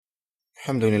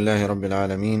Alhamdulillahi Rabbil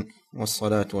Alamin,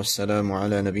 wassalatu wassalamu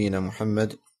ala nabina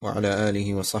Muhammad, wa ala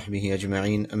alihi wa sahbihi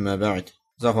ajma'in, amma ba'd.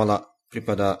 Zahvala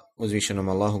pripada uzvišenom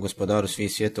Allahu, gospodaru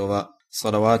svih svjetova.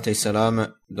 Salavate i salame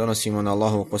donosimo na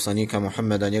Allahovog poslanika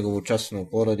Muhammeda, njegovu časnu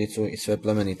porodicu i sve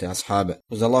plemenite ashabe.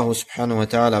 Uz Allahu subhanahu wa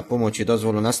ta'ala pomoć i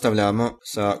dozvolu nastavljamo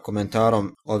sa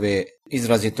komentarom ove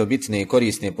izrazito bitne i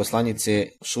korisne poslanice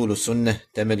Usulu sunne,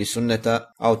 temelji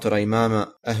sunneta, autora imama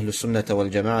Ahlu sunneta wal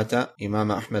džemaata,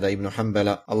 imama Ahmeda ibn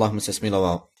Hanbala, Allah mu se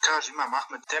smilovao. Kaže imam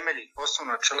Ahmed, temelji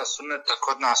osnovna načela sunneta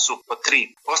kod nas su po 3.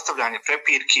 Postavljanje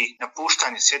prepirki,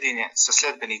 napuštanje sjedinje sa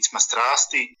sljedbenicima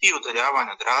strasti i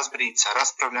udaljavanje od razbirica,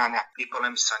 raspravljanja i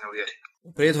polemisanja u vjeri.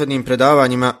 U prethodnim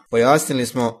predavanjima pojasnili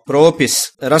smo propis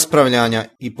raspravljanja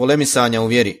i polemisanja u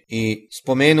vjeri i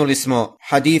spomenuli smo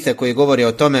hadite koji govore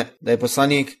o tome da je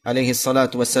poslanik alejhi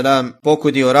salatu vesselam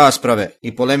pokudio rasprave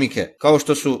i polemike, kao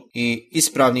što su i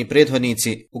ispravni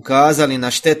prethodnici ukazali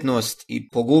na štetnost i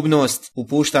pogubnost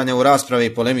upuštanja u rasprave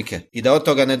i polemike i da od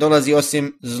toga ne dolazi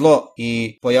osim zlo,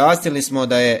 i pojasnili smo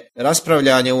da je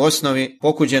raspravljanje u osnovi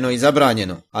pokuđeno i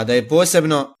zabranjeno, a da je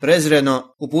posebno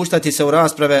prezreno upuštati se u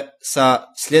rasprave sa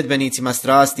sljedbenicima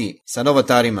strasti, sa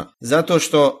novotarima, zato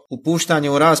što upuštanje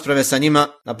u rasprave sa njima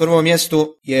na prvom mjestu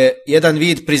je jedan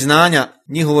vid priznanja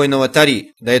njihovoj novotariji,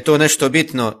 da je to nešto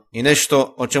bitno i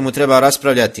nešto o čemu treba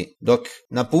raspravljati, dok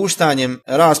napuštanjem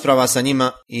rasprava sa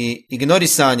njima i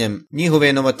ignorisanjem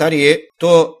njihove novotarije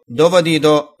to dovodi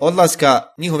do odlaska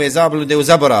njihove zablude u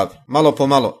zaborav, malo po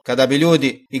malo. Kada bi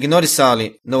ljudi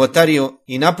ignorisali novotariju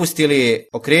i napustili je,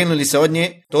 okrenuli se od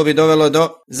nje, to bi dovelo do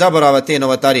zaborava te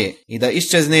novotarije i da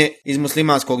iščezne iz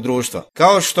muslimanskog društva.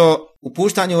 Kao što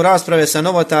upuštanje u rasprave sa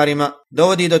novotarima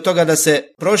dovodi do toga da se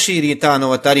proširi ta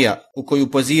novotarija u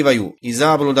koju pozivaju i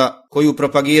zabluda koju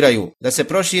propagiraju, da se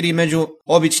proširi među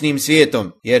običnim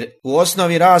svijetom, jer u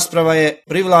osnovi rasprava je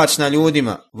privlačna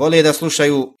ljudima, vole da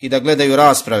slušaju i da gledaju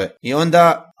rasprave. I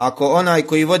onda ako onaj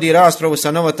koji vodi raspravu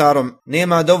sa novotarom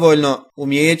nema dovoljno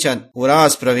umijeća u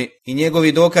raspravi i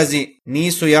njegovi dokazi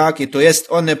nisu jaki, to jest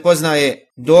on ne poznaje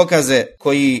dokaze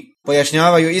koji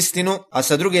pojašnjavaju istinu, a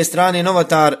sa druge strane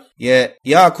novotar je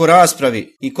jak u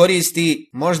raspravi i koristi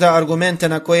možda argumente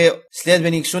na koje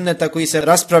sljedbenik sunneta koji se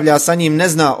raspravlja sa njim ne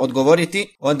zna odgovoriti,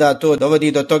 onda to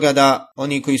dovodi do toga da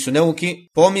oni koji su neuki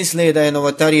pomisle da je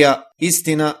novotarija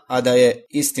istina, a da je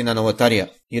istina novotarija.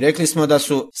 I rekli smo da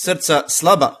su srca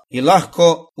slaba i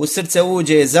lahko u srce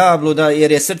uđe zabluda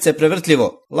jer je srce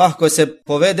prevrtljivo, lahko se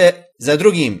povede za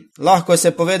drugim, lahko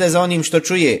se povede za onim što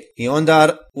čuje i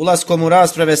onda ulaskom u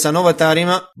rasprave sa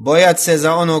novotarima bojat se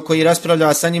za ono koji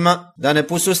raspravlja sa njima da ne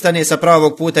posustane sa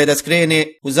pravog puta i da skrene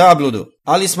u zabludu.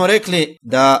 Ali smo rekli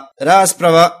da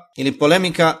rasprava ili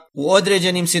polemika u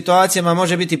određenim situacijama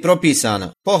može biti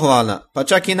propisana, pohvalna, pa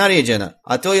čak i naređena,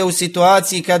 a to je u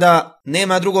situaciji kada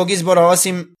nema drugog izbora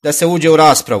osim da se uđe u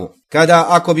raspravu. Kada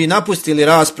ako bi napustili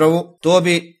raspravu, to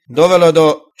bi dovelo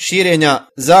do širenja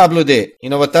zablude i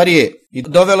novotarije i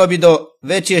dovelo bi do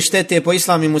veće štete po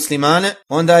islam i muslimane,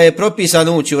 onda je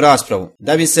propisano ući u raspravu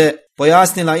da bi se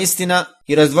pojasnila istina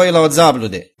i razdvojila od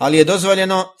zablude, ali je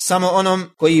dozvoljeno samo onom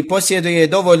koji posjeduje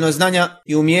dovoljno znanja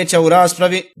i umijeća u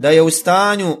raspravi da je u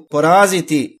stanju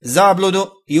poraziti zabludu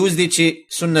i uzdići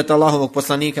sunnet Allahovog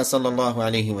poslanika sallallahu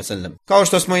alejhi ve sellem. Kao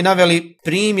što smo i naveli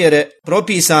primjere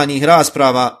propisanih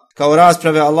rasprava kao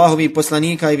rasprave Allahovih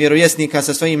poslanika i vjerovjesnika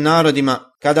sa svojim narodima,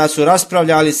 kada su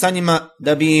raspravljali sa njima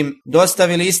da bi im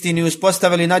dostavili istinu i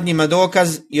uspostavili nad njima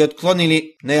dokaz i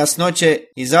otklonili nejasnoće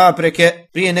i zapreke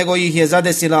prije nego ih je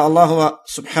zadesila Allahova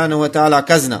subhanahu wa ta'ala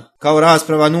kazna, kao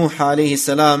rasprava Nuha alejhi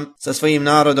salam sa svojim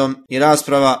narodom i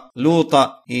rasprava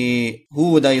Luta i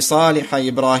Huda i Saliha i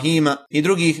Ibrahima i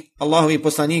drugih Allahovih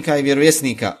poslanika i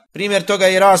vjerovjesnika. Primjer toga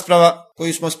je rasprava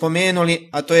koju smo spomenuli,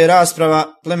 a to je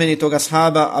rasprava plemenitog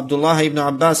ashaba Abdullaha ibn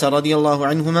Abbasa radijallahu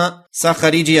anhuma sa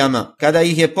Haridžijama, kada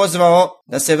ih je pozvao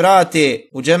da se vrate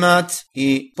u džemat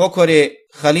i pokore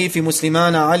halifi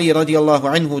muslimana Ali radijallahu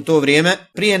anhu u to vrijeme,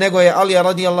 prije nego je Ali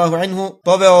radijallahu anhu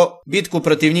poveo bitku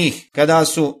protiv njih, kada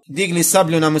su digli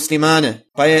sablju na muslimane,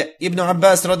 pa je Ibn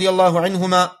Abbas radijallahu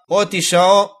anhuma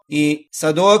otišao i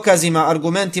sa dokazima,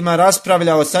 argumentima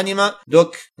raspravljao sa njima dok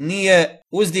nije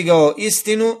uzdigao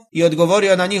istinu i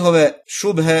odgovorio na njihove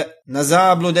šubhe, na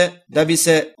zablude, da bi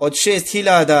se od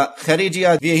 6000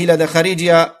 Haridžija, 2000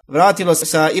 Haridžija vratilo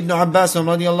sa Ibn Abbasom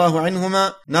radijallahu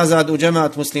anhuma nazad u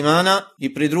džemat muslimana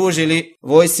i pridružili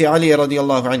vojsci Ali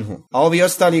radijallahu anhu. A ovi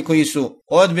ostali koji su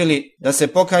odbili da se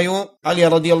pokaju, Ali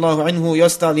radijallahu anhu i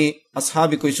ostali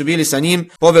ashabi koji su bili sa njim,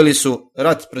 poveli su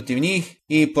rat protiv njih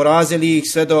i porazili ih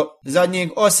sve do zadnjeg,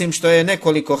 osim što je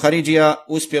nekoliko Haridžija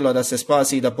uspjelo da se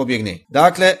spasi i da pobjegne.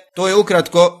 Dakle, to je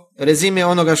ukratko rezime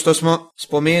onoga što smo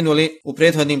spomenuli u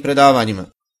prethodnim predavanjima.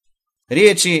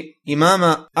 Riječi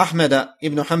imama Ahmeda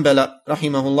ibn Hanbala,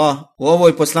 rahimahullah, u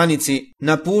ovoj poslanici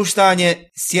napuštanje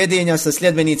sjedenja sa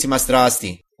sljedbenicima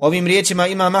strasti. Ovim riječima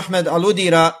imam Ahmed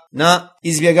aludira na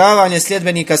izbjegavanje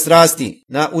sljedbenika strasti,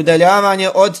 na udaljavanje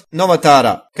od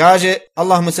novotara. Kaže,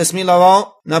 Allah mu se smilovao,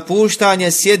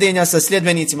 napuštanje sjedenja sa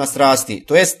sljedbenicima strasti,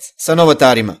 to jest sa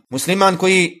novotarima. Musliman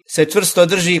koji se čvrsto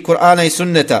drži Kur'ana i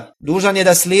sunneta, dužan je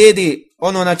da slijedi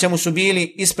ono na čemu su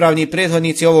bili ispravni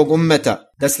prethodnici ovog ummeta,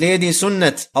 da slijedi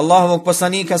sunnet Allahovog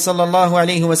poslanika sallallahu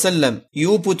alaihi wasallam i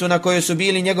uputu na kojoj su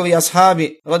bili njegovi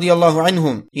ashabi radijallahu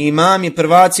anhum i imami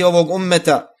prvaci ovog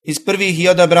ummeta iz prvih i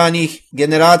odabranih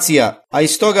generacija, a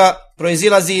iz toga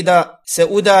proizilazi da se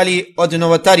udali od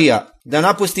novotarija, da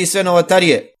napusti sve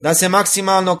novotarije, da se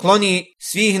maksimalno kloni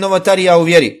svih novotarija u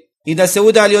vjeri i da se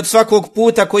udali od svakog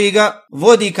puta koji ga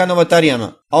vodi ka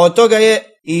novotarijama. A od toga je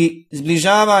i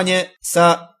zbližavanje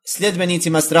sa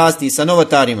sljedbenicima strasti, sa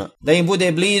novotarima, da im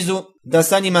bude blizu, da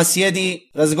sa njima sjedi,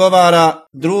 razgovara,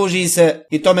 druži se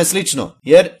i tome slično,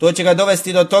 jer to će ga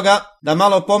dovesti do toga da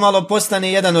malo pomalo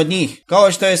postane jedan od njih,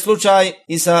 kao što je slučaj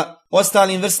i sa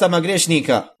ostalim vrstama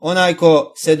grešnika. Onaj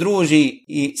ko se druži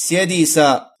i sjedi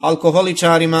sa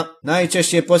alkoholičarima,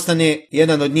 najčešće postane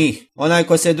jedan od njih. Onaj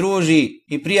ko se druži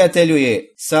i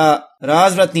prijateljuje sa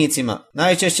razvratnicima,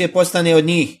 najčešće postane od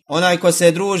njih. Onaj ko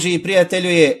se druži i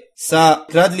prijateljuje sa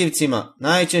kradljivcima,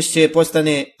 najčešće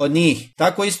postane od njih.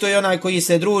 Tako isto i onaj koji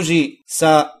se druži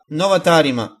sa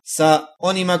novotarima, sa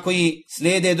onima koji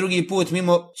slijede drugi put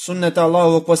mimo sunneta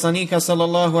Allahovog poslanika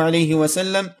sallallahu alaihi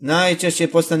wasallam, najčešće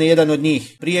postane jedan od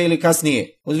njih, prije ili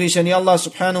kasnije. Uzvišeni Allah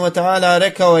subhanahu wa ta'ala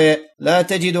rekao je: La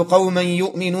teđidu qawman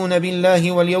yu'minuna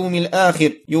billahi wal yawmil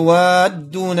akhir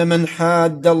yuwadduna man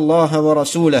hadda Allaha wa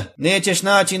rasulah. Nećeš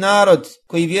naći narod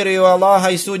koji vjeruje u Allaha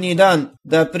i sudnji dan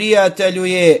da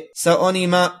prijateljuje sa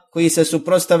onima koji se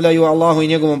suprotstavljaju Allahu i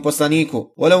njegovom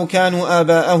poslaniku. Walau kanu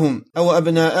aba'ahum aw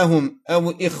abna'ahum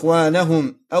aw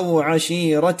ikhwanahum aw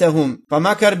ashiratahum. Pa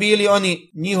makar bili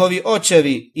oni njihovi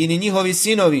očevi ili njihovi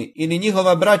sinovi ili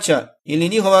njihova braća ili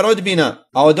njihova rodbina,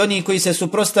 a od onih koji se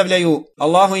suprotstavljaju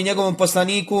Allahu i njegovom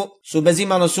poslaniku su bez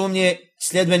imalo sumnje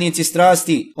sljedbenici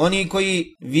strasti, oni koji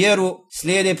vjeru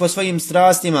slijede po svojim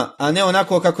strastima, a ne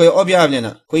onako kako je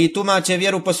objavljena, koji tumače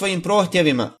vjeru po svojim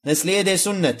prohtjevima, ne slijede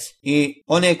sunnet i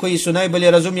one koji su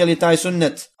najbolje razumjeli taj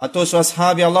sunnet, a to su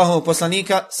ashabi Allahovog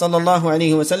poslanika sallallahu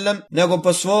alaihi wasallam, nego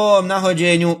po svom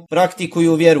nahođenju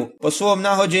praktikuju vjeru, po svom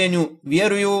nahođenju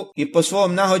vjeruju i po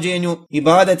svom nahođenju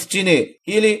ibadet čine,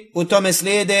 ili u tome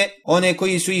slijede one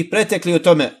koji su ih pretekli u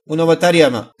tome, u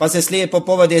novotarijama, pa se slijepo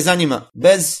povode za njima,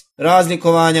 bez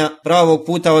razlikovanja pravog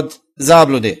puta od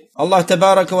zablude. Allah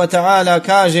tabaraka wa ta'ala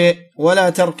kaže: وَلَا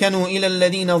تَرْكَنُوا إِلَى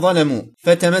الَّذِينَ ظَلَمُوا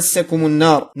فَتَمَسَّكُمُ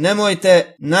النَّارُ.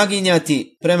 Nemojte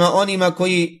naginjati prema onima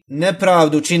koji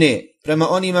nepravdu čine, prema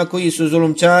onima koji su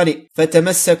zulumčari,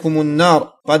 فَتَمَسَّكُمُ النَّارُ,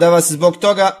 pa da vas zbog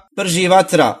toga prži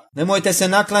vatra. Nemojte se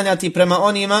naklanjati prema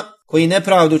onima koji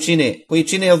nepravdu čine, koji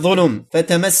čine zulum,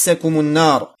 فَتَمَسَّكُمُ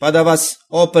النَّارُ, pa da vas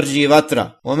oprži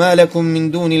vatra. وَمَا لَكُمْ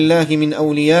مِنْ دُونِ اللَّهِ مِنْ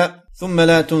أَوْلِيَاءَ ثُمَّ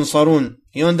لَا تُنْصَرُونَ.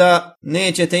 I onda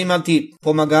nećete imati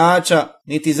pomagača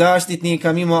niti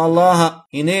zaštitnika mimo Allaha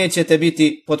i nećete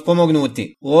biti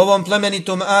potpomognuti. U ovom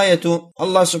plemenitom ajetu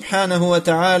Allah subhanahu wa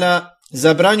ta'ala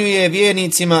zabranjuje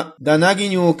vjernicima da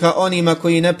naginju ka onima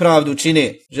koji nepravdu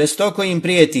čine, žestoko im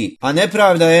prijeti, a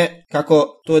nepravda je, kako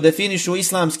to definišu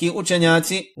islamski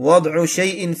učenjaci, wad'u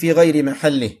shay'in fi ghayri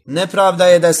mahalli. Nepravda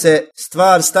je da se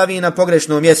stvar stavi na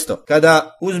pogrešno mjesto.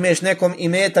 Kada uzmeš nekom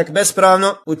imetak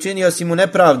bespravno, učinio si mu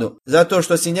nepravdu, zato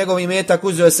što si njegov imetak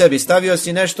uzeo sebi, stavio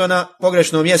si nešto na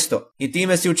pogrešno mjesto i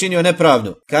time si učinio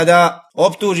nepravdu. Kada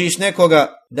optužiš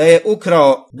nekoga da je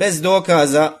ukrao bez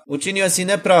dokaza, učinio si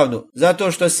nepravdu,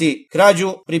 zato što si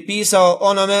krađu pripisao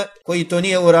onome koji to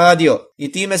nije uradio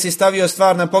i time si stavio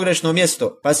stvar na pogrešno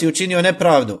mjesto, pa si učinio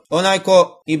nepravdu. Onaj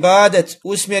ko ibadet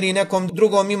usmjeri nekom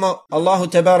drugom mimo Allahu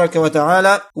tebaraka wa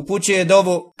ta'ala, upućuje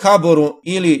dovu kaboru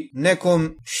ili nekom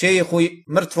šejhu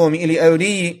mrtvom ili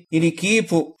evliji ili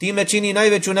kipu, time čini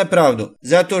najveću nepravdu,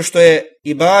 zato što je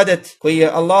ibadet koji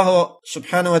je Allahu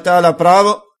subhanahu wa ta'ala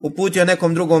pravo uputio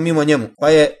nekom drugom mimo njemu, pa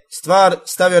je stvar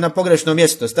stavio na pogrešno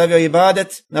mjesto, stavio ibadet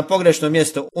na pogrešno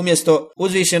mjesto, umjesto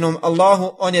uzvišenom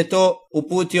Allahu on je to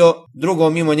uputio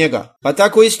drugom mimo njega. Pa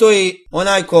tako isto i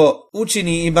onaj ko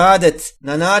učini ibadet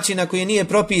na način na koji nije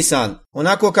propisan,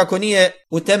 onako kako nije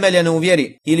utemeljeno u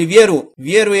vjeri, ili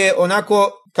vjeruje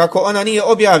onako kako ona nije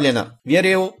objavljena,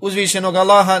 vjeruje u uzvišenog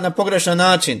Allaha na pogrešan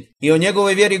način i o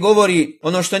njegovoj vjeri govori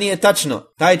ono što nije tačno,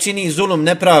 taj čini zulum,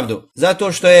 nepravdu,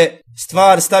 zato što je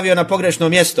stvar stavio na pogrešno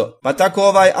mjesto. Pa tako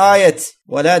ovaj ajet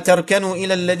وَلَا تَرْكَنُوا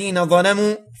إِلَى الَّذِينَ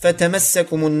ظَلَمُوا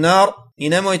فَتَمَسَّكُمُ النَّارُ i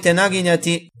nemojte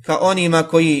naginjati ka onima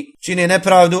koji čine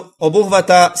nepravdu,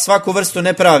 obuhvata svaku vrstu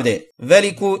nepravde,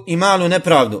 veliku i malu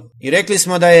nepravdu. I rekli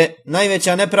smo da je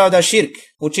najveća nepravda širk,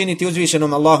 učiniti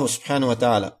uzvišenom Allahu subhanahu wa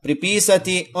ta'ala,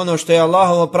 pripisati ono što je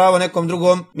Allahovo pravo nekom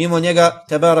drugom mimo njega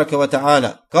tebaraka wa ta'ala,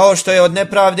 kao što je od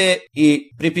nepravde i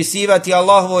pripisivati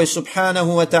Allahovoj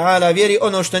subhanahu wa ta'ala vjeri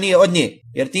ono što nije od nje,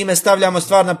 jer time stavljamo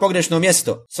stvar na pogrešno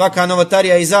mjesto. Svaka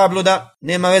novotarija i zabluda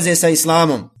nema veze sa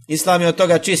islamom. Islam je od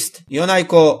toga čist i onaj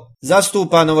ko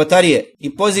zastupa novotarije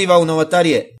i poziva u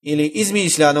novotarije ili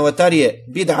izmišlja novotarije,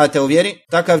 bid'ate u vjeri,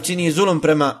 takav čini zulum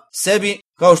prema sebi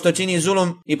kao što čini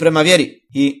zulum i prema vjeri.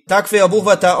 I takve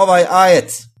obuhvata ovaj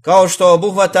ajet, kao što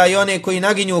obuhvata i one koji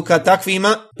naginju ka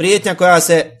takvima, prijetnja koja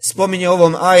se spominje u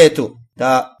ovom ajetu,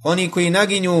 da oni koji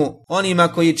naginju onima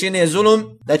koji čine zulum,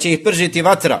 da će ih pržiti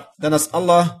vatra, da nas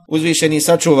Allah uzvišeni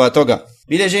sačuva toga.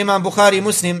 Bilježe imam Buhari i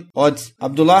Muslim od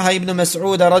Abdullaha ibn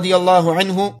Mas'uda radijallahu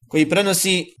anhu, koji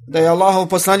prenosi da je Allahov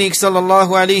poslanik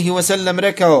sallallahu alaihi wasallam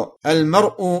rekao: Al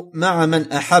mar'u ma'a man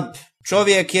ahab.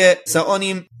 Čovjek je sa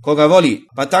onim koga voli,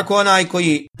 pa tako onaj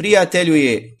koji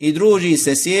prijateljuje i druži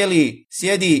se,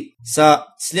 sjedi sa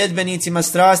sljedbenicima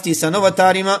strasti, sa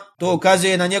novotarima, to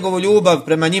ukazuje na njegovu ljubav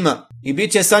prema njima i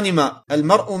bit će sa njima. Al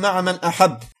mar'u ma'a man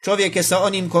ahab. Čovjek je sa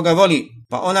onim koga voli,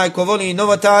 pa onaj ko voli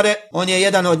novotare, on je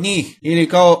jedan od njih. Ili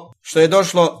kao što je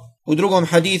došlo u drugom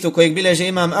hadithu kojeg bilježe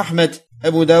imam Ahmed,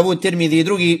 Ebu Davud, Tirmidhi i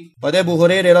drugi, od Ebu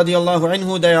Hurere radijallahu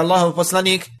anhu, da je Allahov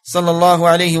poslanik sallallahu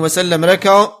alaihi wasallam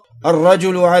rekao: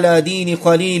 Ar-rajulu ala dini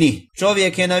qalili.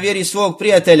 Čovjek je na vjeri svog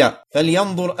prijatelja.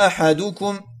 Falyanzur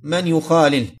ahadukum man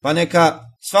yukhalil. Pa neka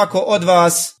svako od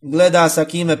vas gleda sa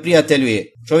kime prijateljuje.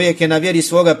 Čovjek je na vjeri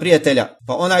svoga prijatelja.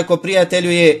 Pa onaj ko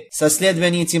prijateljuje sa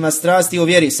sljedbenicima strasti u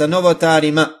vjeri, sa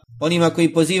novotarima, onima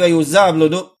koji pozivaju u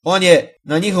zabludu, on je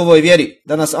na njihovoj vjeri.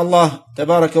 Da nas Allah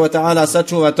tebaraka wa ta'ala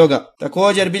sačuva toga.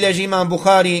 Također bilježi imam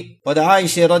Buhari od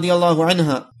Ajše radijallahu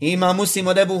anha i imam Muslim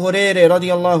od Ebu Hurere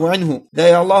radijallahu anhu, da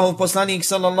je Allahov poslanik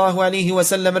sallallahu alaihi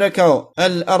wasallam rekao: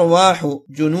 Al arwahu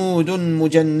junudun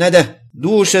mujannadah.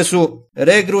 Duše su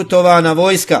regrutovana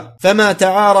vojska. Fama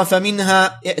ta'arafa minha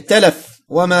i'talaf,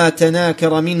 wama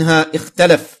tanakara minha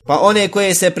ikhtalaf. Pa one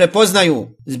koje se prepoznaju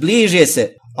zbliže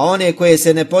se, a one koje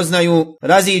se ne poznaju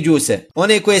raziđu se.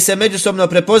 One koje se međusobno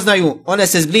prepoznaju, one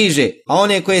se zbliže, a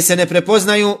one koje se ne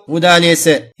prepoznaju udalje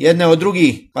se jedne od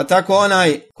drugih. Pa tako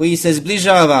onaj koji se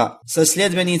zbližava sa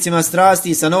sljedbenicima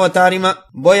strasti, sa novotarima,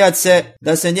 bojat se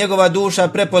da se njegova duša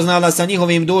prepoznala sa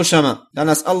njihovim dušama, da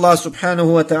nas Allah subhanahu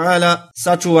wa ta'ala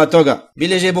sačuva toga.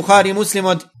 Bilježe Buhari Muslim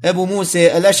od Ebu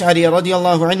Muse al-Ash'ari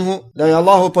radijallahu anhu, da je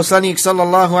Allahu poslanik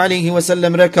sallallahu alaihi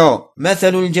wasallam rekao: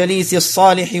 Mathalul jalisi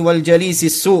salihi wal jalisi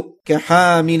su ke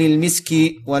hamilil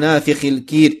miski wa nafikhil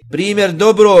kir. Primjer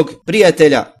dobrog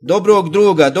prijatelja, dobrog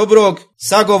druga, dobrog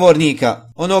sagovornika,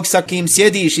 onog sa kim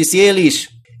sjediš i sjeliš,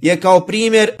 je kao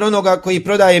primjer onoga koji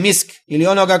prodaje misk, ili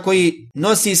onoga koji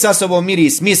nosi sa sobom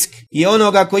miris misk, i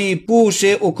onoga koji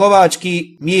puše u kovački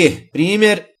mijeh.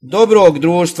 Primjer dobrog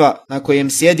društva na kojem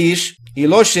sjediš i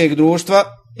lošeg društva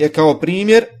je kao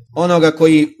primjer onoga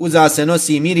koji uza se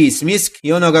nosi miris misk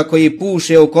i onoga koji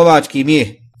puše u kovački mijeh.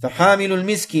 فحامل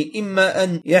المسك إما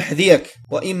أن يحذيك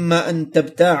وإما أن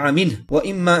تبتاع منه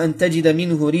وإما أن تجد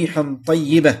منه ريحا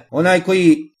طيبة. Onaj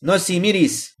koji nosi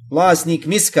miris, vlasnik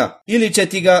miska, ili će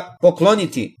ti ga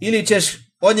pokloniti, ili ćeš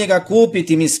od njega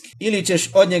kupiti misk, ili ćeš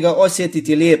od njega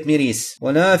osjetiti lijep miris.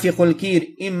 وَنَافِقُ الْكِيرِ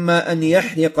إِمَّا أَنْ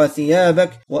يَحْرِقَ ثِيَابَكَ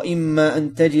وَإِمَّا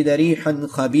أَنْ تَجِدَ رِيحًا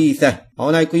خَبِيثًا. A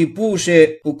onaj koji puše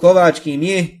u kovački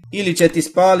mijeh, ili će ti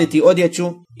spaliti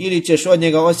odjeću, ili ćeš od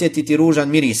njega osjetiti ružan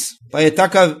miris. Pa je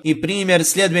takav i primjer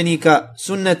sljedbenika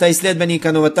sunneta i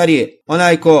sljedbenika novotarije.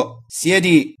 Onaj ko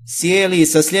sjeli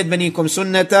sa sljedbenikom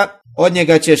sunneta, od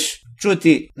njega ćeš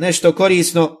čuti nešto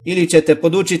korisno, ili će te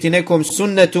podučiti nekom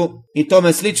sunnetu i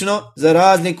tome slično, za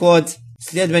razliku od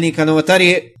sljedbenika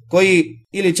novotarije, koji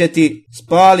ili će ti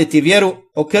spaliti vjeru,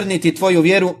 okrniti tvoju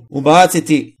vjeru,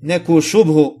 ubaciti neku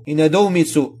šubhu i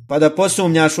nedoumicu pa da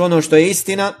posumnjaš ono što je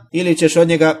istina, ili ćeš od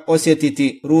njega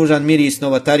osjetiti ružan miris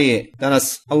novotarije. Da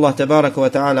nas Allah tebaraka wa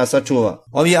ta'ala sačuva.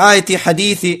 Ovi ajeti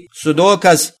hadithi su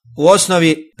dokaz u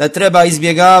osnovi da treba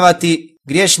izbjegavati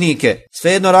griješnike.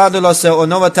 Svejedno radilo se o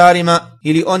novotarima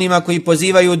ili onima koji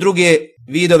pozivaju druge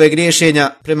vidove griješenja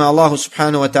prema Allahu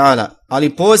subhanahu wa ta'ala, ali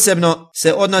posebno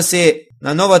se odnose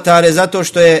na novotare zato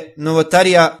što je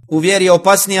novotarija u vjeri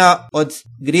opasnija od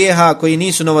grijeha koji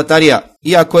nisu novotarija,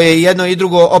 iako je jedno i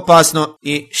drugo opasno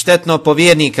i štetno po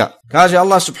vjernika. Kaže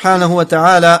Allah subhanahu wa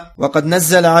ta'ala: وَقَدْ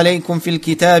نَزَّلَ عَلَيْكُمْ فِي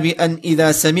الْكِتَابِ أَنْ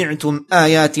إِذَا سَمِعْتُمْ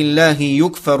آيَاتِ اللَّهِ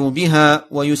يُكْفَرُ بِهَا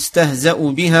وَيُسْتَهْزَأُ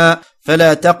بِهَا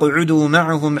فلا تقعدوا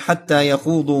معهم حتى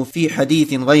يخوضوا في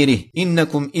حديث غيره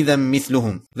إنكم إذا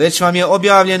مثلهم. Već vam je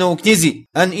objavljeno u knjizi: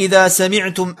 An idha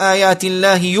sami'tum ayati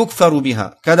Allahi yukfaru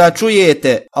biha. Kada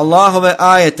čujete Allahove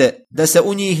ajete da se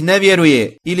u njih ne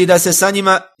vjeruje ili da se sa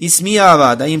njima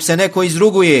ismijava, da im se neko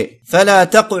izruguje, fala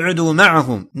taq'udu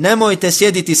ma'ahum. Nemojte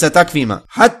sjediti sa takvima.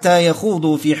 Hatta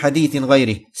yakhudu fi hadithin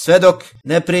ghayrih. Sve dok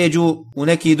ne pređu u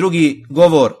neki drugi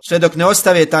govor, sve dok ne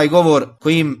ostave taj govor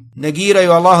kojim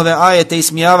negiraju Allahove ajete i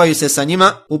smijavaju se sa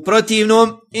njima, u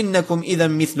protivnom innakum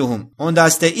idhan mithluhum. Onda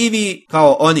ste i vi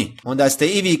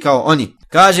kao oni.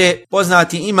 Kaže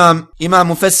poznati imam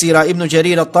mufassira Ibn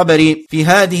Jarir at-Tabari: fi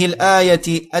hadhihi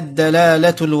al-ayati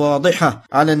ad-dalalatu al-wadiha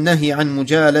ala an-nahy an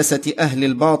mujalasati ahli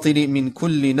al-batil min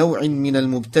kulli naw'in min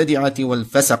al-mubtadi'ati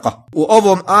wal-fasaqa. U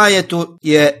ovom ajetu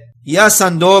je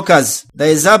jasan dokaz da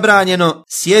je zabranjeno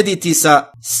sjediti sa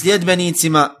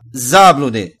sljedbenicima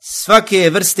zablude, svake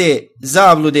vrste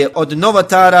zablude, od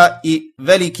novotara i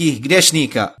velikih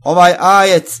grešnika. Ovaj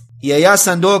ajet je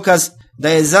jasan dokaz da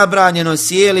je zabranjeno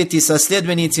sjediti sa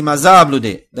sljedbenicima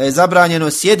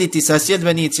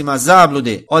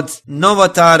zablude, od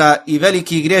novotara i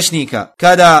velikih grešnika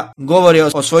kada govore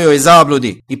o svojoj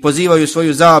zabludi i pozivaju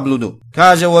svoju zabludu.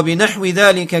 Kaže: وَبِنَحْوِ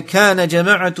ذَلِكَ كَانَ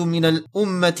جَمَعَةٌ مِنَ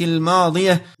الْأُمَّةِ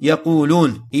الْمَاضِيَةِ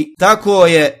يَقُولُونَ. I tako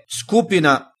je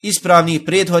skupina ispravnih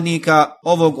prethodnika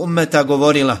ovog ummeta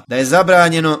govorila da je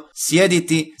zabranjeno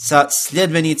sjediti sa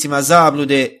sljedbenicima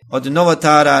zablude od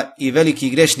novotara i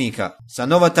velikih grešnika. Sa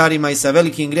novotarima i sa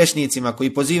velikim grešnicima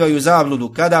koji pozivaju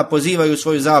zabludu, kada pozivaju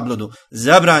svoju zabludu,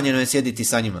 zabranjeno je sjediti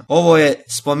sa njima. Ovo je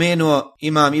spomenuo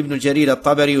imam Ibn Jarir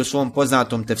at-Tabari u svom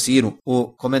poznatom tefsiru,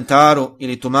 u komentaru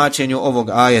ili tumačenju ovog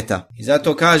ajeta. I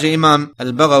zato kaže imam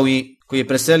Al-Bagawi, koji je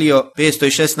preselio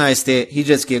 516.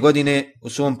 hidžetske godine, u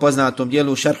svom poznatom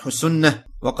dijelu Šarhu Sunnah: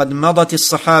 وَقَدْ مَضَتِ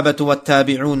الصَّحَابَةُ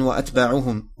وَالتَّابِعُونَ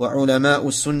وَأَتْبَعُهُمْ وَعُلَمَاءُ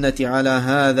السُّنَّةِ عَلَى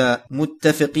هَذَا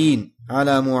مُتَّفِقِينَ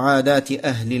على معاداة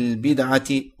أهل البدعة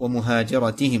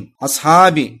ومهاجرتهم.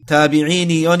 Ashabi,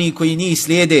 tabi'ini i oni koji njih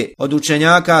slijede od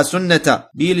učenjaka sunneta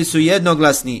bili su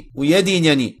jednoglasni,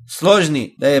 ujedinjeni,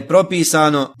 složni da je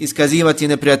propisano iskazivati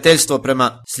neprijateljstvo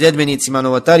prema sljedbenicima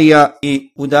novotarija i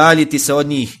udaljiti se od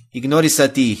njih,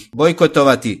 ignorisati ih,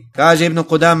 bojkotovati. Kaže Ibn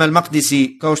Qudama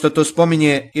al-Maqdisi, kao što to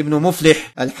spominje Ibn Muflih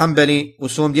al-Hanbali u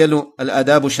svom dijelu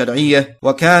Al-Adabu Šar'iyye: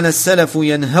 وَكَانَ السَّلَفُ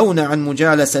يَنْهَوْنَ عَنْ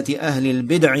مُجَالَسَةِ أَهْلِ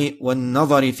الْبِدْعِ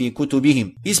وَالنَّظَرِ فِي كُتُبِهِمْ.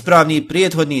 Ispravni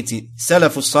prethodnici,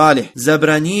 Selefu Salih,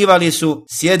 zabranjivali su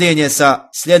sjedenje sa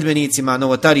sljedbenicima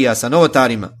novotarija, sa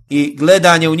novotarima, i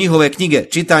gledanje u njihove knjige,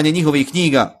 čitanje njihovih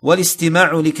knjiga,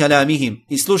 وَالِسْتِمَعُ لِكَلَامِهِمْ,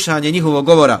 i slušanje njihovog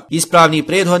govora. Ispravni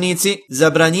prethodnici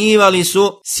zabranjivali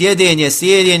su sjedenje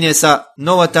sa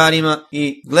novotarima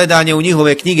i gledanje u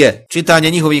njihove knjige,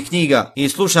 čitanje njihovih knjiga i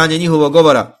slušanje njihovog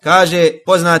govora. Kaže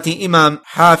poznati imam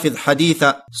Hafid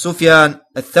haditha Sufjan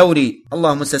al-Thawri,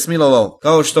 Allah mu se smilovao,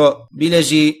 kao što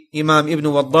bilježi imam Ibn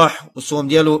Waddah u svom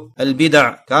dijelu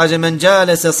Al-Bid'a, kaže: men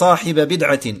jalasa sahiba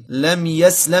bid'atin lam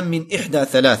yaslam min ihda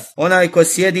thalath. Onaj ko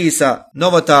sjedi sa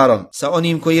novotarom, sa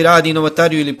onim koji radi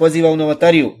novotariju ili poziva u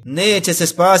novotariju, neće se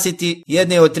spasiti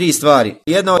jedne od tri stvari.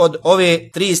 Jedna od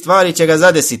ove tri stvari će ga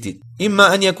zadesiti: imma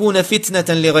an yakuna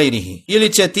fitnatan li ghayrihi,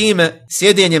 ili će time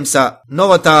sjedenjem sa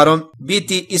novotarom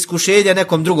biti iskušenje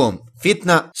nekom drugom,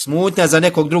 fitna, smutnja za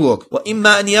nekog drugog. Wa imma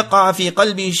an yaqa fi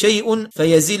qalbi shay'un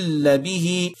fayazilla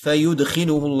bihi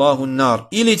fayudkhiluhu Allahu an-nar.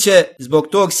 Ili će zbog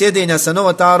tog sjedenja sa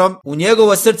novotarom u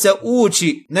njegovo srce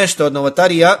ući nešto od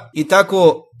novotarija i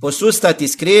tako posustati,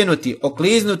 skrenuti,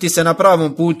 okliznuti se na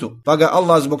pravom putu, pa ga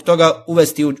Allah zbog toga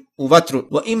uvesti u vatru.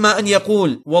 Wa imma an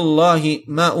yaqul wallahi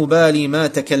ma ubali ma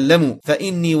takallamu fa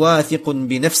inni wathiqun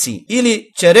bi nafsi.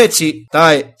 Ili će reći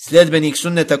taj sljedbenik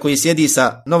sunneta koji sjedi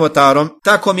sa novotarom: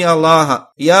 tako mi Allaha,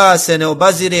 ja se ne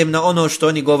obazirem na ono što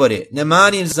oni govore, ne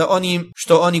manim za onim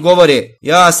što oni govore,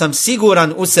 ja sam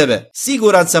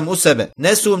siguran sam u sebe,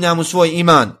 ne sumnjam u svoj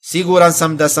iman, siguran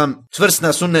sam da sam čvrst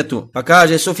na sunnetu. Pa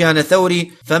kaže Sufjan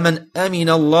al-Thawri: faman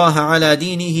amina Allaha ala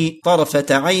dinihi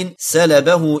tarfata ayn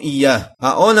salabahu iyah.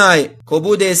 A onaj ko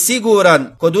bude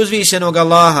siguran kod uzvišenog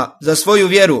Allaha za svoju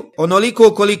vjeru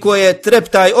onoliko koliko je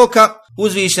treptaj oka,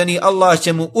 uzvišeni Allah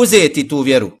će mu uzeti tu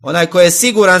vjeru. Onaj ko je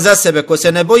siguran za sebe, ko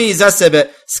se ne boji za sebe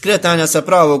skretanja sa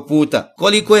pravog puta.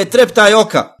 Koliko je treptaj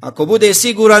oka, ako budeš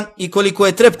siguran i koliko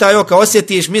je treptaj oka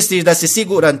osjetiš, misliš da si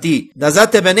siguran ti, da za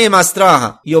tebe nema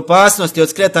straha i opasnosti od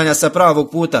skretanja sa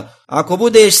pravog puta. Ako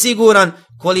budeš siguran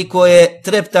koliko je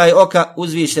treptaj oka,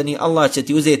 uzvišeni Allah će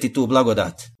ti uzeti tu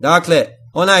blagodat. Dakle,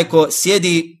 onaj ko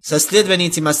sjedi sa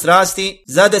sljedbenicima strasti,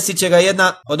 zadesit će ga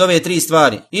jedna od ove tri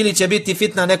stvari. Ili će biti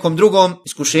fitna nekom drugom,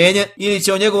 iskušenje, ili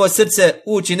će u njegovo srce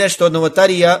ući nešto od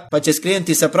novotarija, pa će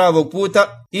skrenuti sa pravog puta,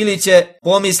 ili će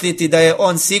pomisliti da je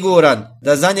on siguran,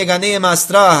 da za njega nema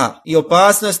straha i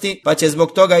opasnosti, pa će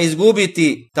zbog toga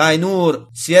izgubiti taj nur,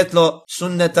 svjetlo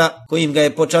sunneta kojim ga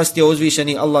je počastio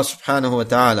uzvišeni Allah subhanahu wa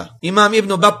ta'ala. Imam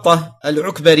Ibn Battah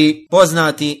al-Ukberi,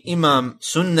 poznati imam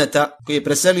sunneta, koji je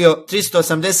preselio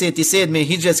 387.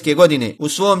 hidžetske godine, u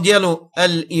svom dijelu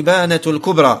Al-Ibanatul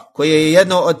Kubra, koje je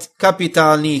jedno od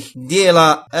kapitalnih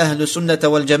dijela ahlu sunneta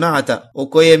wal džemaata, u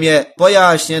kojem je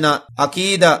pojašnjena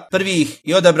akida prvih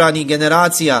i odabranih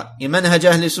generacija i menheđ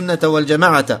ahli sunneta wal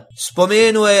džemaata,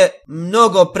 spomenuo je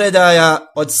mnogo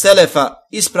predaja od selefa,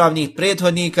 ispravnih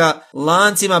prethodnika,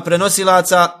 lancima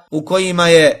prenosilaca u kojima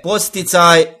je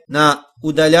posticaj na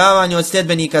udaljavanje od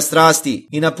sljedbenika strasti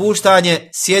i napuštanje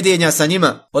sjedenja sa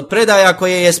njima. Od predaja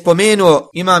koje je spomenuo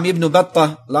imam Ibn Battah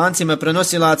lancima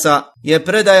prenosilaca je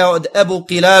predaja od Ebu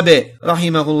Qilabe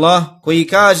rahimahullah, koji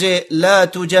kaže: la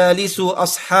tuđalisu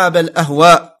ashabel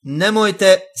ahwa,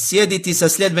 nemojte sjediti sa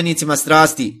sljedbenicima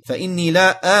strasti, fa inni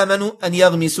la amanu an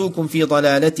yagmisukum fi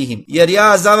dalalatihim, jer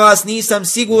ja za vas nisam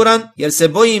siguran, jer se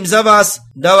bojim za vas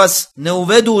da vas ne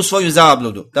uvedu u svoju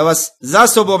zabludu, da vas za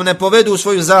sobom ne povedu u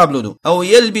svoju zabludu, au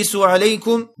yelbisu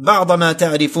alejkum ba'da ma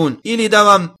ta'rifun, ili da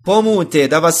vam pomute,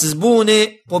 da vas zbune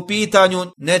po pitanju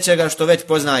nečega što već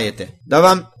poznajete, da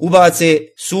vam ubace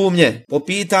sumnje po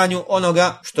pitanju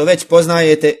onoga što već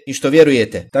poznajete i što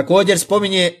vjerujete. Također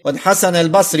spominje od Hasan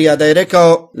al-Basrija da je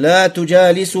rekao: la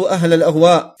tuđalisu ahl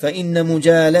al-ahwa, fa inna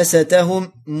muđalesatahum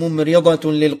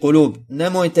mumridatun lil qulub,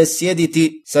 nemojte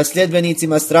sjediti sa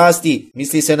sljedbenicima strasti,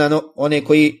 misli se na one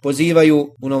koji pozivaju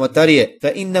u novotarije,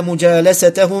 fa inna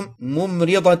muđalesatahum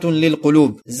mumridatun lil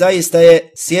qulub, zaista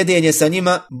je sjedenje sa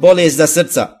njima bolest za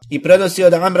srca. I prenosi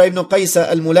od Amra ibn Qajsa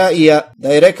al-Mulaija da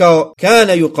je rekao: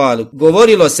 kana yuqalu,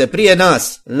 govorilo se prije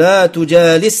nas, la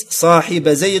tuđalis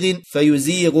sahiba zajgin fa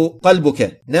yuzigu qalbuke,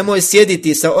 nemoj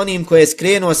sjediti sa onim koje je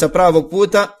skrenuo sa pravog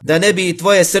puta, da ne bi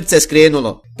tvoje srce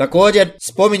skrenulo. Također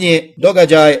spominje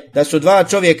događaj da su dva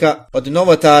čovjeka od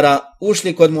novotara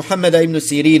ušli kod Muhammeda ibn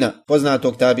Sirina,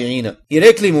 poznatog tabiina, i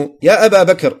rekli mu: ja Aba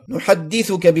Bakr,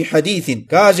 nuhaddithuke bi hadithin,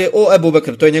 kaže: o Abu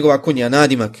Bakr, to je njegova kunja,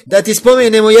 nadimak, da ti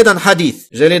spomenemo jedan hadith.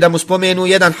 Želi da mu spomenu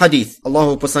jedan hadith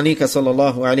Allahu poslanika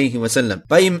sallallahu alaihi wa sallam.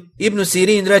 Pa im Ibn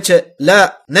Sirin reče: la,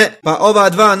 ne. Pa ova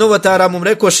dva novotara mu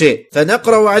rekoše: fa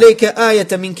naqra'u alejke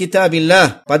ajeta min kitabillah,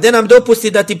 pa de nam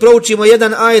dopusti da ti proučimo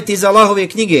jedan ajet iz Allahove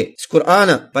knjige, iz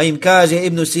Kur'ana. Pa im kaže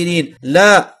Ibn Sirin: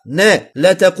 la, ne,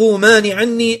 la taqumani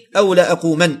anni au la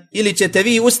aquman, ili ćete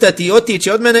vi ustati i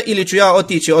otići od mene, ili ću ja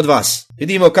otići od vas.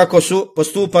 Vidimo kako su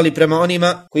postupali prema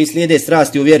onima koji slijede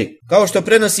strasti u vjeri. Kao što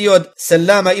prenosi od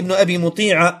Salama ibn Abi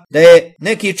Muti'a da je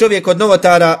neki čovjek od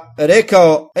novotara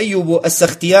rekao Ejubu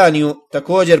as-Sakhtijaniju,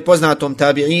 također poznatom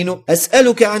tabi'inu: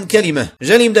 es'aluke an kelime,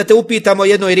 želim da te upitam o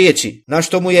jednoj riječi. Na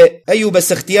što mu je Ejub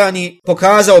as-Sakhtijani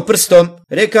pokazao prstom,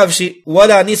 rekavši: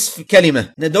 wala nisf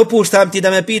kelime, ne dopuštam ti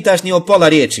da me pitaš ni o pola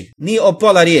riječi, ni o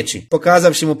pola riječi,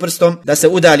 pokazavši mu prstom da se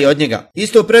udali od njega.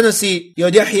 Isto prenosi i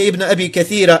od Jahje ibn Abi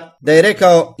Kathira da je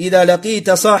rekao: ida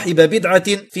laqita sahiba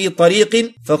bid'atin fi tariqin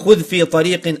fa khudh fi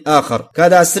tariqin akhar,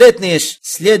 kada sretneš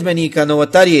sljedbenika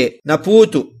novotarije na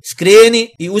putu, skreni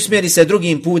i usmjeri se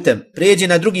drugim putem, pređi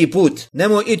na drugi put,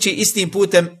 nemoj ići istim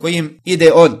putem kojim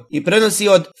ide on. I prenosi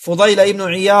od Fudajla ibn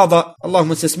Iyada, Allah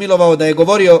mu se smilovao, da je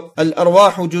govorio: al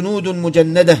arwahu junudun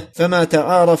mujannadah, fama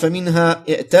ta'arafa minha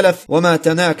i'talaf, wama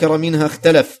tanakara minha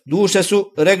ihtalaf, duše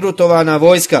su regrutovana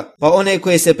vojska, pa one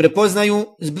koje se prepoznaju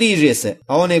zbliže se,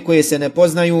 a one koje se ne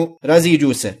poznaju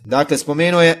raziđu se. Dakle,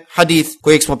 spomenuo je hadith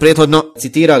kojeg smo prethodno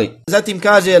citirali. Zatim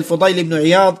kaže Al-Fudajl ibn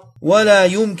Iyad: ولا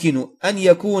يمكن أن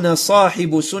يكون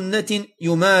صاحب سنة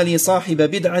يمالي صاحب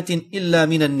بدعة إلا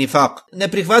من النفاق.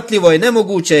 Neprihvatljivo je,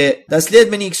 nemoguće je da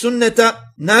sljedbenik sunneta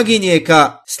naginje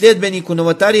ka sljedbeniku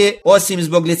novotarije osim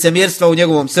zbog licemjerstva u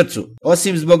njegovom srcu,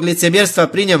 osim zbog licemjerstva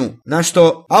pri njemu, na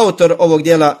što autor ovog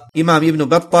dijela imam Ibn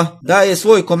Battah daje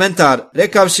svoj komentar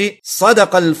rekavši: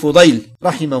 sadaqa al-Fudajl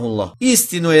rahimahullah,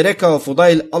 istinu je rekao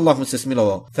Fudajl, Allah mu se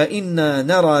smilovao, fa inna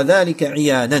nara zalika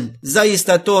iyanan,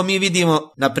 zaista to mi vidimo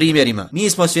na primjer. primjerima. Mi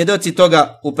smo svjedoci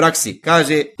toga u praksi,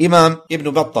 kaže Imam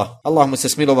Ibn Battah, Allah mu se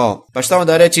smilovao. Pa šta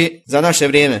onda reći za naše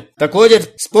vrijeme? Također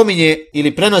spominje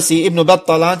ili prenosi Ibn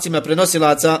Battah lancima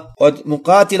prenosilaca od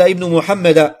Muqatila ibn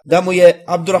Muhammeda da mu je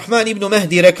Abdurrahman ibn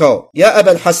Mehdi rekao: Ja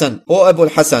Abul Hasan, o Abul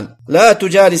Hasan, la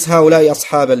tujalis haulai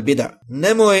ashab al-bid'a.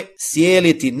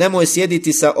 Nemoj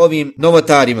sjediti sa ovim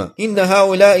novotarima. Inna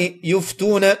haulai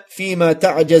yuftuna fima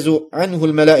ta'jazu anhu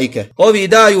al-malaika. Ovi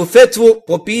daju fetvu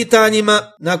po pitanjima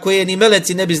na koje ni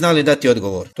meleci ne bi znali dati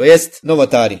odgovor. To jest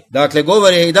novotari. Dakle,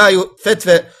 govore i daju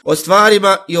fetve o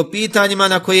stvarima i o pitanjima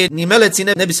na koje ni meleci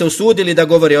ne bi se usudili da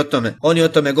govore o tome. Oni o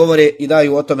tome govore i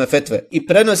daju o tome fetve. I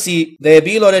prenosi da je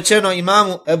bilo rečeno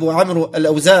imamu Ebu Amru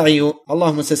al-Auza'iju,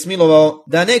 Allah mu se smilovao,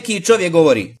 da neki čovjek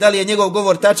govori, da li je njegov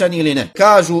govor tačan ili ne.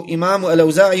 Kažu imamu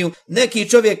al-Auza'iju, neki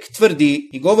čovjek tvrdi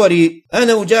i govori: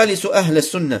 Ana uđalisu ahle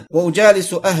sunna, wa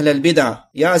uđalisu ahle al-bid'a.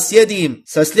 Ja sjedim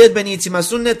sa sljedbenicima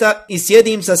sunneta i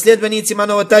sjedim sa sljedbenicima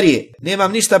novotarije.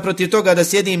 Nemam ništa protiv toga da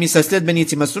sjedim i sa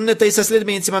sljedbenicima sunneta i sa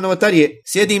sljedbenicima novotarije.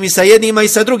 Sjedim i sa jednima i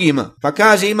sa drugima. Pa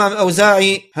kaže imam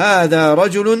Auza'i: Hada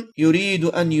rajulun yuridu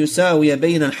an yusawiya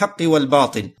bayna al-haqqi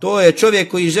wal-batil. To je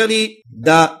čovjek koji želi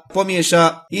da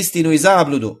pomiješa istinu i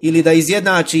zabludu ili da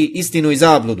izjednači istinu i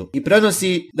zabludu. I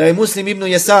prenosi da je Muslim ibn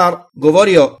Jesar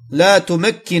govorio: La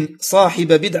tumakkin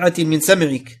sahiba bid'atin min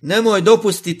sam'ik. Nemoj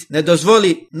dopustit, ne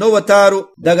dozvoli novotaru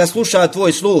da ga sluša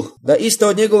tvoj sluh, da isto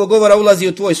od njegovog govora ulazi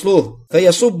u tvoj sluh.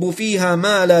 Fayasubbu fiha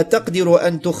ma la taqdiru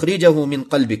an tukhrijahu min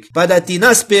qalbik. Pa da ti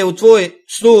naspe u tvoj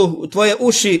sluh, u tvoje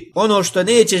uši ono što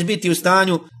nećeš biti u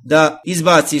stanju da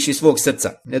izbaciš iz svog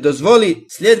srca. Ne dozvoli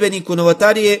sljedbeniku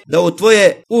novotarije da u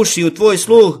tvoje uši, u tvoj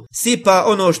sluh sipa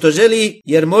ono što želi,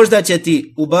 jer možda će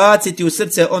ti ubaciti u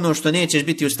srce ono što nećeš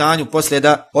biti u stanju poslije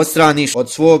da odstraniš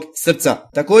od svog srca.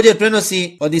 Također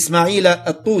prenosi od Ismaila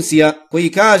at-Tusija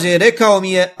koji kaže: rekao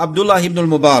mi je Abdullah ibn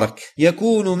al-Mubarak: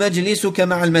 yakunu majlisuka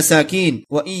ma'al masakin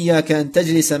wa iyyaka an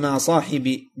tajlisa ma'a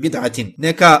sahibi bid'atin.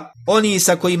 Neka oni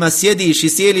sa kojima sjediš i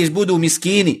sjeliš budu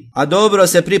miskini, a dobro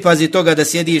se pripazi toga da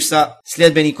sjediš sa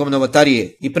sljedbenikom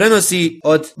novotarije. I prenosi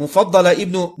od Mufaddala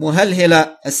ibn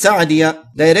Muhalhila as-Sa'dija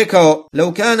da je rekao: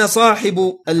 Law kana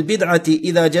sahibu al-bid'ati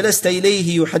idha jalasta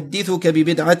ilayhi yuhaddithuka bi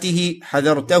bid'atihi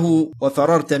hadartahu wa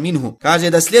fararta minhu. Kaže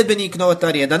da sljedbenik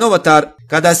novotarije, da novotar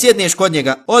kada sjedneš kod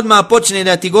njega odmah počne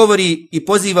da ti govori i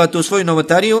poziva tu svoju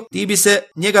novotariju, ti bi se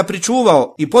njega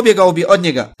pričuvao i pobjegao bi od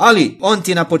njega. Ali on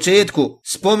ti na početku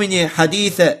spominje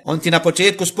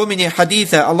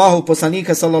hadithe Allahu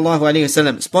poslanika sallallahu alejhi ve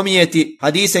sellem, spominje ti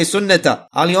hadise i sunneta,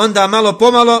 ali onda malo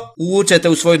pomalo uvučete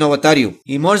u svoju novotariju.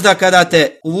 I možda kada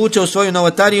te uvuče u svoju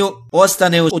novotariju,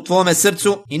 ostane u tvome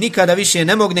srcu i nikada više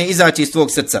ne mogne izaći iz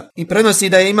tvog srca. I prenosi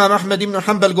da je imam Ahmed ibn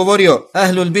Hanbal govorio: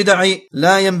 Ahlul bid'i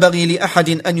la yanbaghi li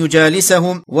ahadin an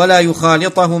yujalisahum wa la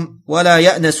yukhalitahum wa la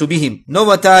ya'nasu bihim.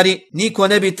 Novotari, niko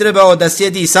ne bi trebao da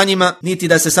sjedi sa njima, niti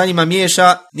da se sa njima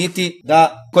miješa, niti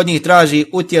da kod njih traži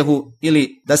utjehu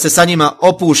ili da se sa njima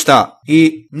opušta.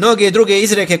 I mnoge druge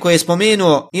izreke koje je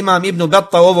spomenuo imam Ibn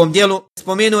Battah u ovom dijelu,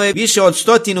 spomenuo je više od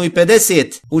 150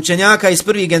 učenjaka iz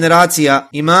prvih generacija,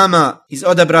 imama iz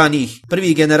odabranih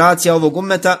prvih generacija ovog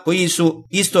ummeta, koji su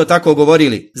isto tako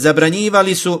govorili.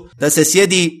 Zabranjivali su da se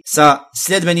sjedi sa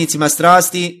sljedbenicima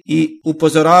strasti i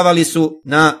upozoravali su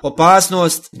na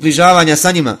opasnost zbližavanja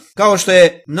sa njima. Kao što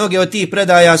je mnoge od tih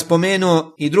predaja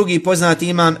spomenuo i drugi poznati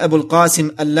imam Ebul Qasim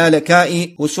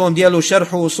al-Lalaka'i u svom dijelu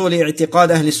Šerhu usuli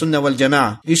i'tiqad ahli sunna wal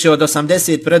jama'a. Više od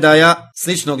 80 predaja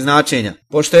sličnog značenja.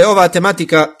 Pošto je ova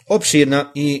tematika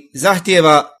opširna i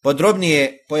zahtijeva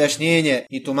podrobnije pojašnjenje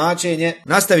i tumačenje,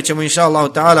 nastavit ćemo inša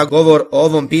Allahu ta'ala govor o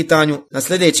ovom pitanju na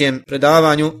sljedećem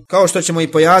predavanju, kao što ćemo i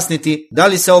pojasniti da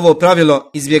li se ovo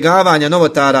pravilo izbjegavanja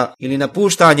novotara ili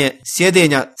napuštanje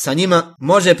sjedenja sa njima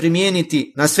može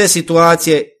primijeniti na sve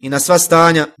situacije i na sva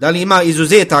stanja, da li ima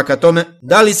izuzetaka tome,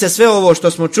 da li se sve ovo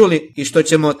što smo čuli i što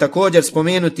ćemo također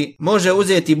spomenuti može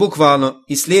uzeti bukvalno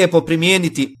i slijepo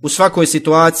primijeniti u svakoj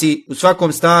situaciji, u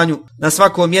svakom stanju, na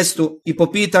svakom mjestu i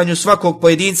po pitanju svakog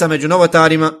pojedinca među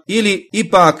novotarima, ili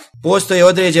ipak postoje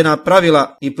određena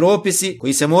pravila i propisi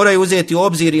koji se moraju uzeti u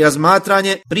obzir i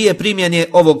razmatranje prije primjene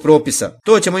ovog propisa.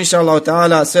 To ćemo inša Allah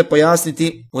ta'ala sve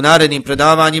pojasniti u narednim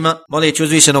predavanjima, moleći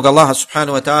uzvišenog Allaha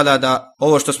subhanahu wa ta'ala da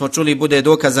ovo što smo čuli bude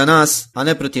dokaz za nas, a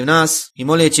ne protiv nas, i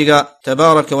moleći ga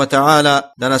tebaraka wa ta'ala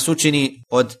da nas učini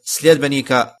od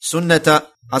sljedbenika sunneta,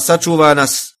 a sačuva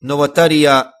nas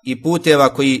novotarija i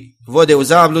puteva koji vode u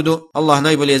zabludu. Allah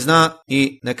najbolje zna,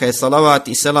 i neka je salavat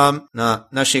i selam na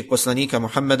našeg poslanika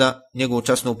Muhammeda, njegovu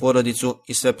časnu porodicu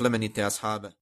i sve plemenite ashabe.